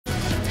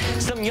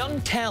Some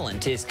young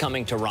talent is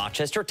coming to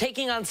Rochester,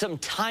 taking on some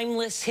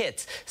timeless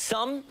hits,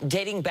 some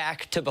dating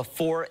back to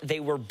before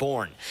they were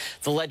born.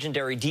 The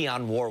legendary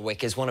Dionne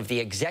Warwick is one of the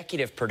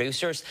executive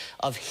producers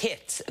of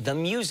Hits, the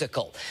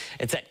musical.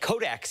 It's at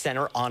Kodak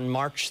Center on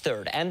March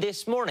 3rd. And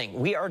this morning,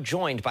 we are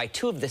joined by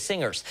two of the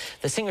singers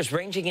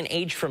ranging in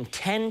age from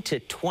 10 to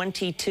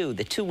 22.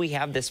 The two we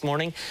have this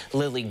morning,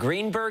 Lily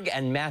Greenberg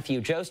and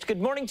Matthew Jost.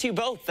 Good morning to you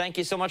both. Thank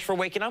you so much for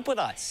waking up with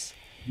us.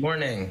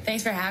 Morning.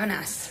 Thanks for having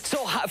us.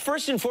 So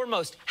first and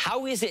foremost,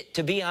 how is it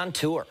to be on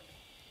tour?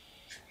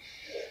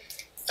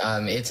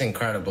 It's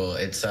incredible.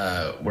 It's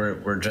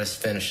we're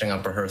just finishing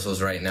up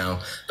rehearsals right now,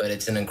 but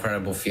it's an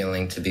incredible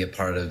feeling to be a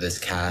part of this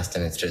cast,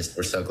 and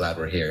we're so glad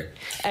we're here.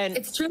 And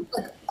it's true.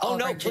 Oh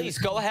no, please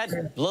go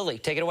ahead, Lily.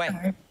 Take it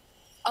away.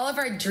 All of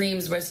our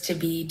dreams was to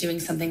be doing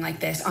something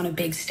like this on a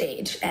big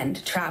stage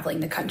and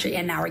traveling the country,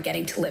 and now we're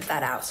getting to live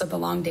that out. So the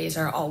long days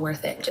are all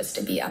worth it just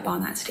to be up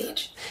on that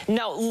stage.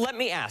 Now, let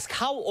me ask,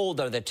 how old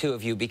are the two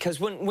of you? Because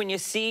when you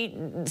see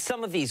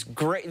some of these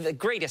the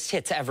greatest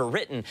hits ever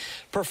written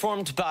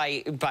performed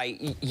by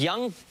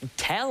young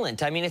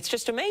talent, I mean, it's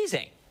just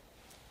amazing.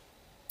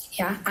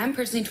 Yeah, I'm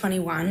personally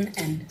 21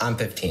 and I'm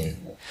 15.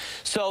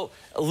 So,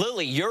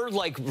 Lily, you're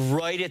like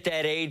right at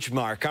that age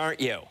mark,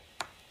 aren't you?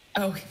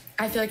 Oh,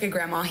 I feel like a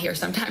grandma here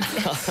sometimes.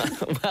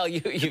 Well,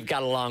 you've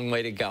got a long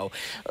way to go.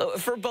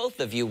 For both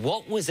of you,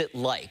 what was it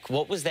like?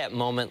 What was that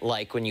moment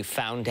like when you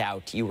found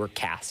out you were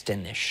cast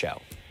in this show?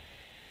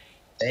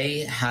 They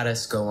had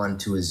us go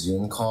onto a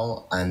Zoom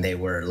call, and they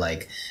were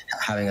like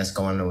having us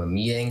go onto a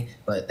meeting,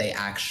 but they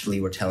actually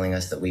were telling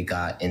us that we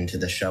got into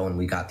the show and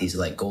we got these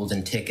like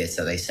golden tickets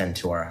that they sent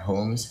to our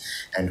homes,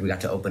 and we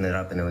got to open it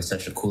up, and it was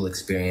such a cool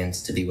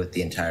experience to be with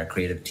the entire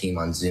creative team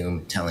on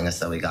Zoom telling us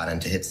that we got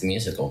into Hits the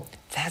Musical.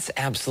 That's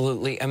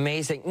absolutely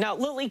amazing. Now,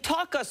 Lily,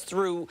 talk us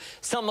through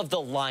some of the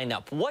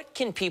lineup. What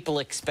can people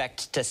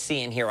expect to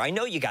see in here? I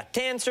know you got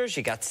dancers,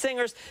 you got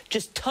singers,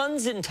 just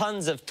tons and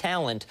tons of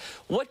talent.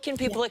 What can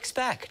people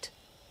expect?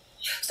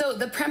 So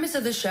the premise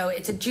of the show,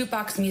 it's a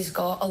jukebox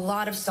musical, a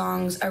lot of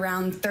songs,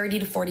 around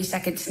 30 to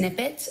 40-second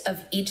snippets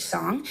of each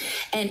song,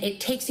 and it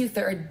takes you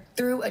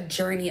through a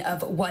journey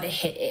of what a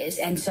hit is.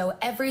 And so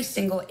every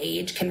single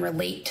age can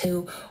relate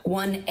to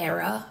one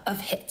era of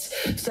hits.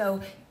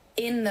 So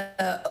in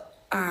the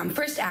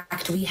first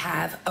act, we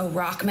have a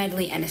rock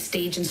medley and a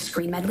stage and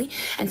screen medley.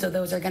 And so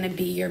those are going to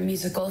be your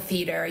musical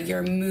theater,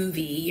 your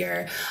movie,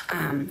 your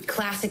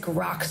classic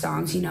rock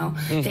songs, you know.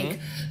 Think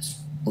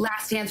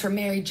Last Dance for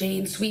Mary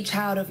Jane, Sweet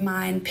Child of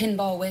Mine,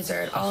 Pinball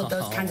Wizard, all of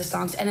those kinds of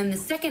songs. And then the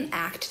second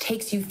act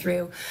takes you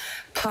through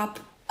pop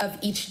of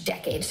each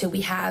decade. So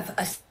we have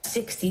a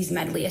 60s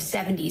medley, a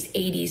 70s,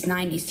 80s,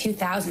 90s,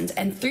 2000s.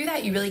 And through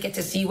that, you really get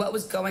to see what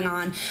was going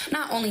on,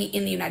 not only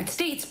in the United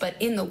States, but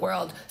in the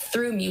world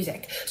through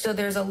music. So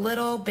there's a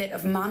little bit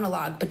of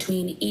monologue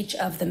between each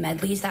of the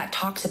medleys that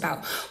talks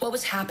about what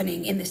was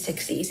happening in the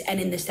 60s and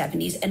in the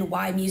 70s and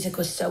why music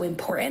was so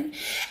important.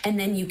 And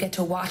then you get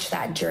to watch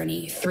that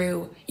journey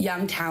through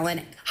young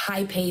talent,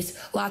 high pace,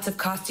 lots of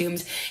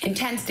costumes,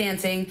 intense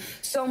dancing,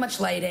 so much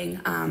lighting.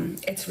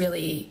 It's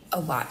really a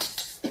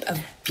lot of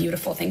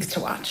beautiful things to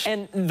watch.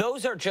 And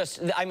those are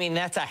just, I mean,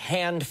 that's a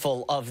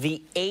handful of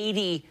the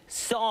 80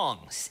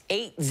 songs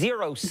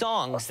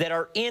that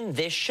are in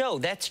this show.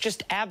 That's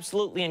just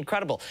absolutely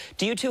incredible.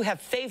 Do you two have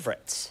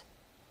favorites?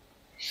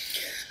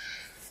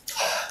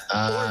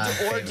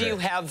 Or do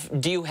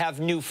you have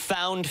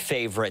newfound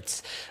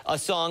favorites? A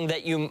song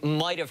that you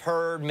might have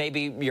heard,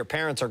 maybe your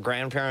parents or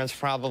grandparents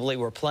probably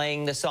were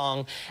playing the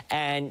song,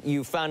 and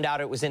you found out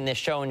it was in this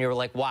show, and you were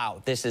like,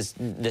 wow, this is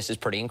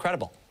pretty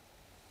incredible.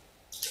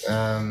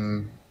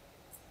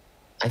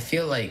 I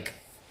feel like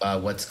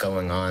What's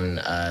Going On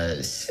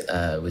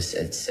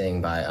it's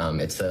saying by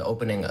it's the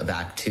opening of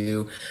Act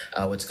 2.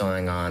 What's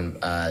Going On,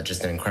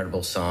 just an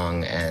incredible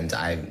song, and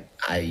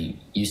I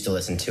used to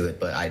listen to it,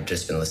 but I've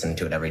just been listening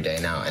to it every day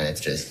now, and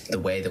it's just the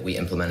way that we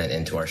implement it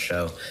into our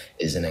show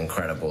is an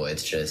incredible.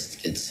 It's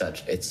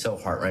so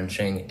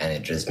heart-wrenching, and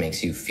it just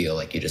makes you feel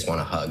like you just want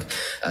to hug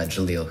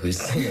Jaleel, who's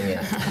singing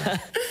it.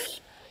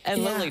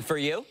 And Lily, for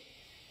you?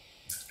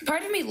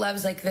 Part of me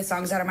loves like the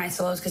songs that are my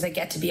solos because I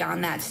get to be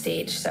on that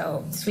stage.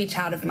 So Sweet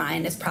Child of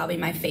Mine is probably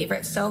my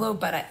favorite solo,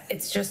 but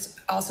it's just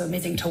also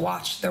amazing to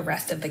watch the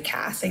rest of the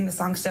cast sing the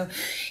song. So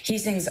he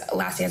sings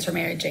Last Dance for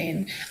Mary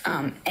Jane,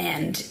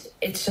 and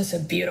it's just a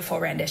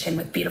beautiful rendition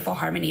with beautiful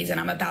harmonies. And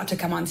I'm about to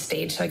come on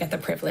stage, so I get the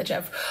privilege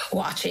of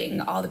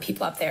watching all the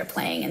people up there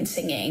playing and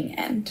singing,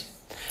 and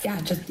yeah,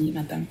 just being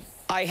at them.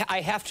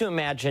 I have to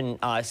imagine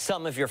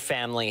some of your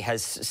family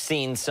has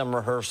seen some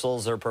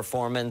rehearsals or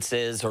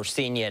performances or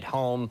seen you at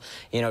home,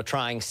 you know,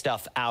 trying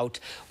stuff out.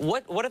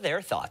 What are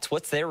their thoughts?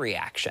 What's their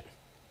reaction?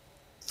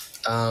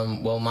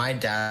 Well, my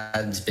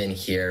dad's been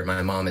here.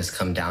 My mom has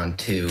come down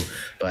too,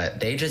 but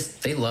they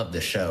love the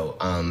show.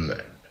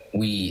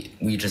 we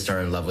just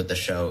are in love with the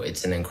show.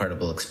 It's an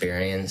incredible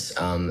experience.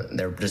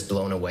 They're just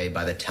blown away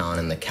by the talent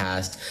and the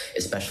cast,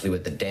 especially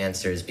with the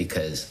dancers,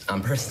 because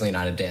I'm personally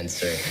not a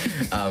dancer.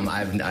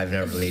 I've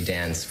never really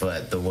danced,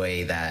 but the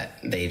way that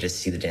they just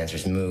see the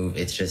dancers move,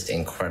 it's just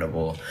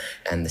incredible.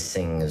 And the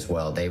singing as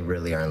well. They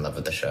really are in love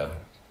with the show.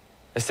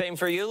 The same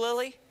for you,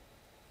 Lily?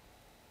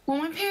 Well,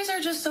 my parents are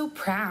just so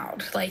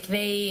proud. Like,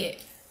 they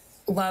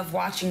love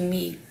watching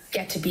me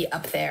get to be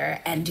up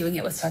there and doing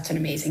it with such an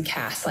amazing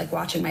cast. Like,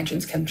 watching my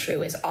dreams come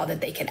true is all that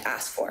they can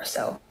ask for.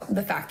 So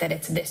the fact that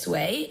it's this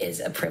way is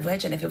a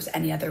privilege, and if it was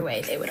any other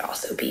way, they would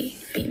also be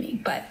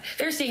beaming. But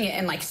they're seeing it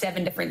in like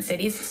 7 different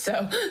cities,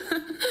 so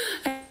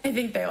I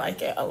think they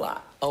like it a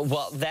lot. Oh,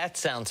 well, that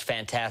sounds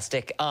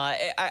fantastic.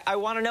 I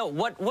want to know,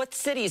 what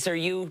cities are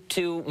you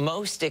two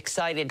most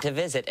excited to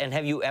visit? And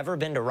have you ever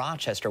been to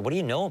Rochester? What do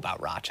you know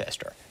about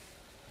Rochester?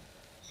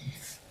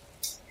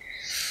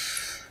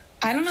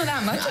 I don't know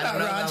that much about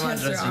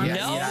Rochester. You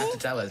have to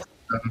tell us.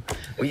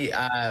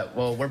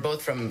 Well, we're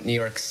both from New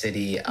York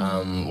City.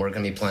 We're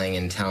going to be playing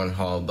in Town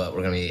Hall, but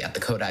we're going to be at the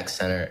Kodak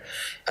Center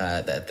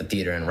at the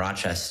theater in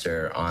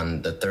Rochester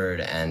on the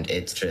 3rd, and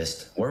it's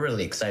just, we're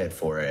really excited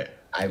for it.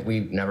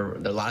 We've never,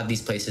 a lot of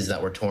these places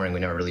that we're touring,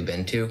 we've never really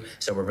been to,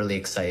 so we're really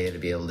excited to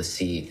be able to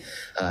see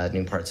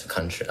new parts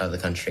of the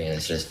country, and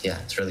it's just, yeah,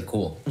 it's really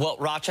cool. Well,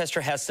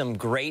 Rochester has some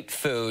great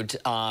food.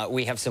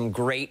 We have some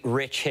great,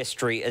 rich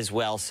history as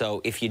well,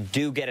 so if you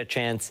do get a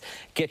chance,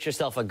 get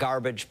yourself a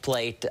garbage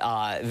plate,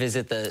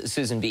 visit the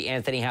Susan B.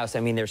 Anthony House. I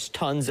mean, there's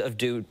tons of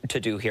to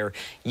do here.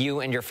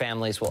 You and your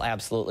families will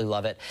absolutely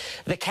love it.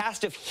 The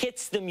cast of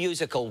Hits the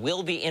Musical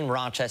will be in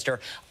Rochester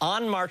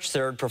on March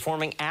 3rd,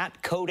 performing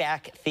at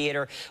Kodak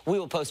Theater. We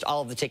will post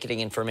all of the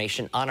ticketing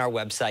information on our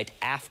website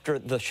after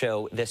the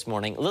show this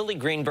morning. Lily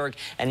Greenberg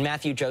and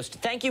Matthew Jost,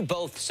 thank you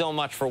both so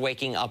much for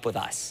waking up with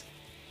us.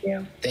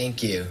 Yeah.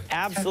 Thank you.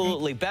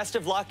 Absolutely. Best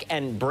of luck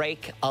and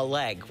break a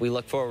leg. We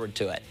look forward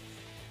to it.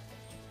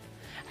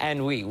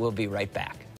 And we will be right back.